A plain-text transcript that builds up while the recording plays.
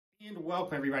And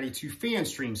welcome everybody to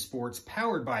FanStream Sports,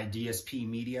 powered by DSP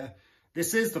Media.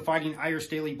 This is the Fighting Irish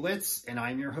Daily Blitz, and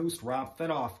I'm your host, Rob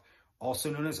Fedoff,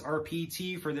 also known as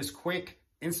RPT, for this quick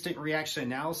instant reaction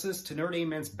analysis to Notre Dame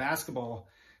men's basketball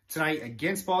tonight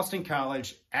against Boston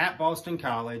College at Boston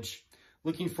College,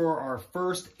 looking for our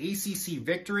first ACC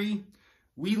victory.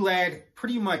 We led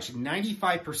pretty much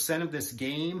 95% of this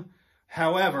game.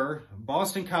 However,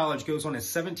 Boston College goes on a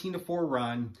 17-4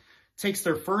 run, takes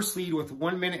their first lead with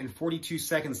 1 minute and 42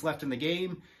 seconds left in the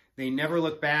game. They never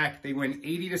look back. They win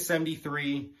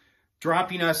 80-73,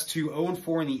 dropping us to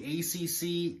 0-4 in the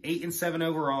ACC, 8-7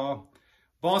 overall.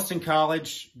 Boston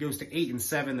College goes to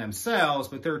 8-7 themselves,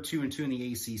 but they're 2-2 in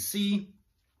the ACC.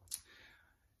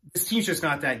 This team's just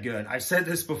not that good. I've said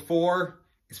this before.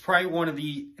 It's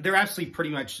probably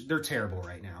they're terrible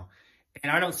right now.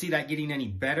 And I don't see that getting any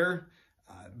better.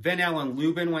 Ven-Allen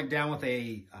Lubin went down with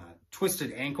a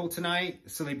twisted ankle tonight.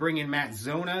 So they bring in Matt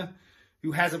Zona,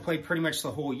 who hasn't played pretty much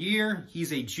the whole year.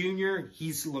 He's a junior.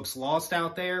 He looks lost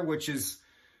out there, which is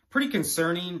pretty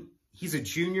concerning. He's a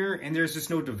junior, and there's just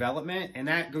no development. And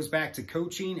that goes back to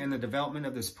coaching and the development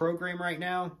of this program right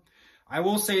now. I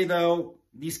will say, though,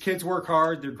 these kids work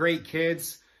hard. They're great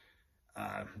kids.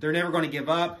 They're never going to give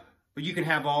up. But you can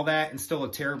have all that and still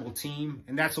a terrible team.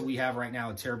 And that's what we have right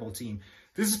now, a terrible team.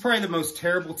 This is probably the most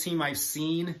terrible team I've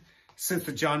seen since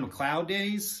the John McLeod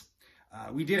days.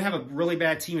 We did have a really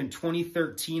bad team in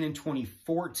 2013 and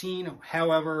 2014.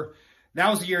 However, that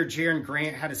was the year Jaron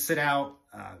Grant had to sit out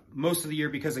most of the year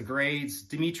because of grades.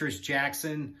 Demetrius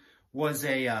Jackson was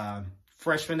a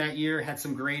freshman that year, had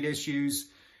some grade issues.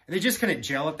 And they just couldn't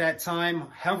gel at that time.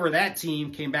 However, that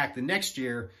team came back the next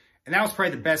year, and that was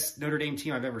probably the best Notre Dame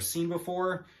team I've ever seen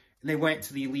before. And they went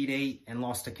to the Elite Eight and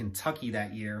lost to Kentucky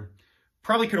that year.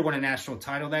 Probably could have won a national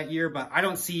title that year, but I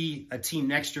don't see a team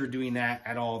next year doing that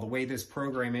at all, the way this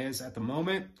program is at the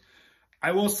moment.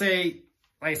 I will say,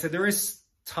 like I said, there is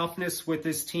toughness with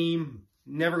this team.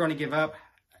 Never going to give up.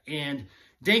 And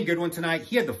Dane Goodwin tonight,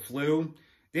 he had the flu.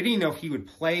 They didn't know if he would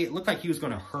play. It looked like he was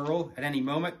going to hurl at any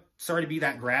moment. Sorry to be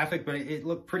that graphic, but it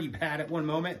looked pretty bad at one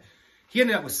moment. He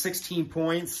ended up with 16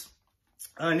 points.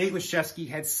 Nate Laszewski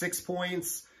had 6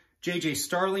 points. J.J.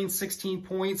 Starling, 16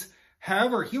 points.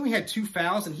 However, he only had 2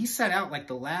 fouls, and he sat out like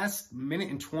the last minute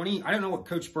and 20. I don't know what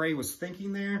Coach Bray was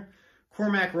thinking there.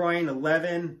 Cormac Ryan,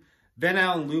 11.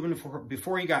 Ven-Allen Lubin,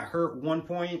 before he got hurt, 1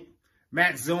 point.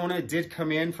 Matt Zona did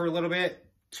come in for a little bit.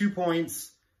 2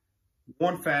 points,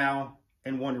 1 foul,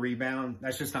 and 1 rebound.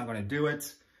 That's just not going to do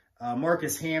it.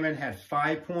 Marcus Hammond had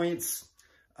 5 points.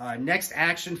 Next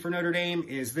action for Notre Dame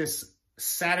is this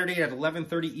Saturday at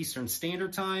 11:30 Eastern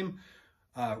Standard Time.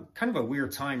 Kind of a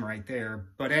weird time right there.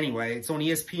 But anyway, it's on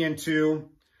ESPN2.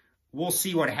 We'll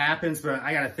see what happens, but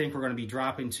I got to think we're going to be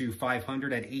dropping to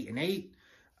 500 at 8-8.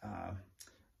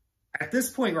 At this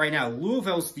point right now,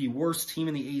 Louisville's the worst team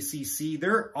in the ACC.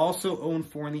 They're also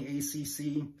 0-4 in the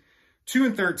ACC,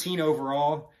 2-13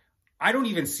 overall. I don't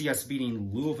even see us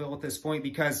beating Louisville at this point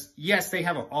because, yes, they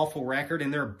have an awful record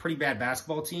and they're a pretty bad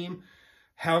basketball team.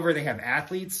 However, they have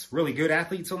athletes, really good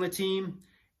athletes on the team.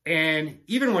 And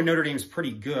even when Notre Dame's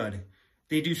pretty good,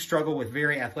 they do struggle with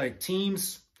very athletic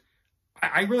teams.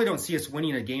 I really don't see us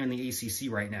winning a game in the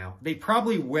ACC right now. They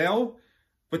probably will,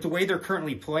 but the way they're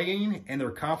currently playing and their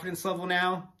confidence level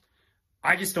now,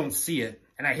 I just don't see it.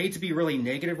 And I hate to be really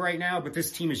negative right now, but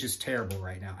this team is just terrible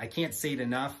right now. I can't say it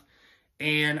enough.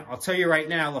 And I'll tell you right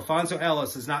now, LaFonso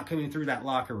Ellis is not coming through that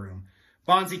locker room.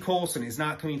 Bonzie Colson is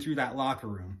not coming through that locker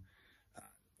room.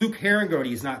 Luke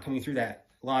Herringody is not coming through that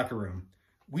locker room.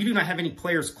 We do not have any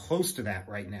players close to that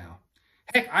right now.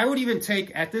 Heck, I would even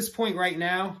take, at this point right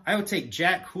now, I would take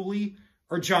Jack Cooley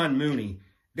or John Mooney.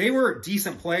 They were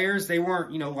decent players. They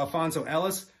weren't, LaFonso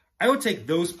Ellis. I would take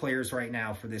those players right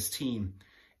now for this team.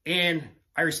 And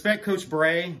I respect Coach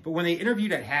Bray, but when they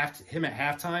interviewed him at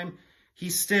halftime,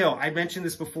 he's still, I mentioned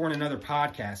this before in another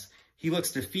podcast, he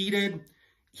looks defeated.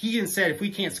 He even said, if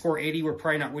we can't score 80, we're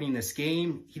probably not winning this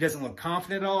game. He doesn't look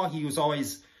confident at all. He was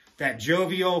always that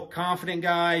jovial, confident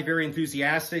guy, very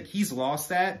enthusiastic. He's lost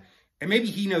that. And maybe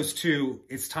he knows, too,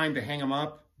 it's time to hang him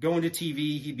up. Go into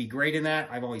TV. He'd be great in that.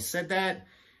 I've always said that.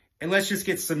 And let's just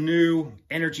get some new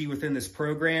energy within this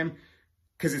program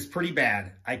because it's pretty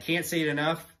bad. I can't say it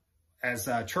enough. As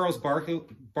Charles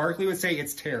Barkley would say,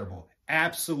 it's terrible.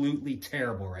 Absolutely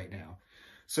terrible right now.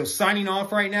 So signing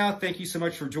off right now, thank you so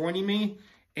much for joining me.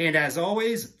 And as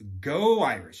always, go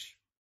Irish.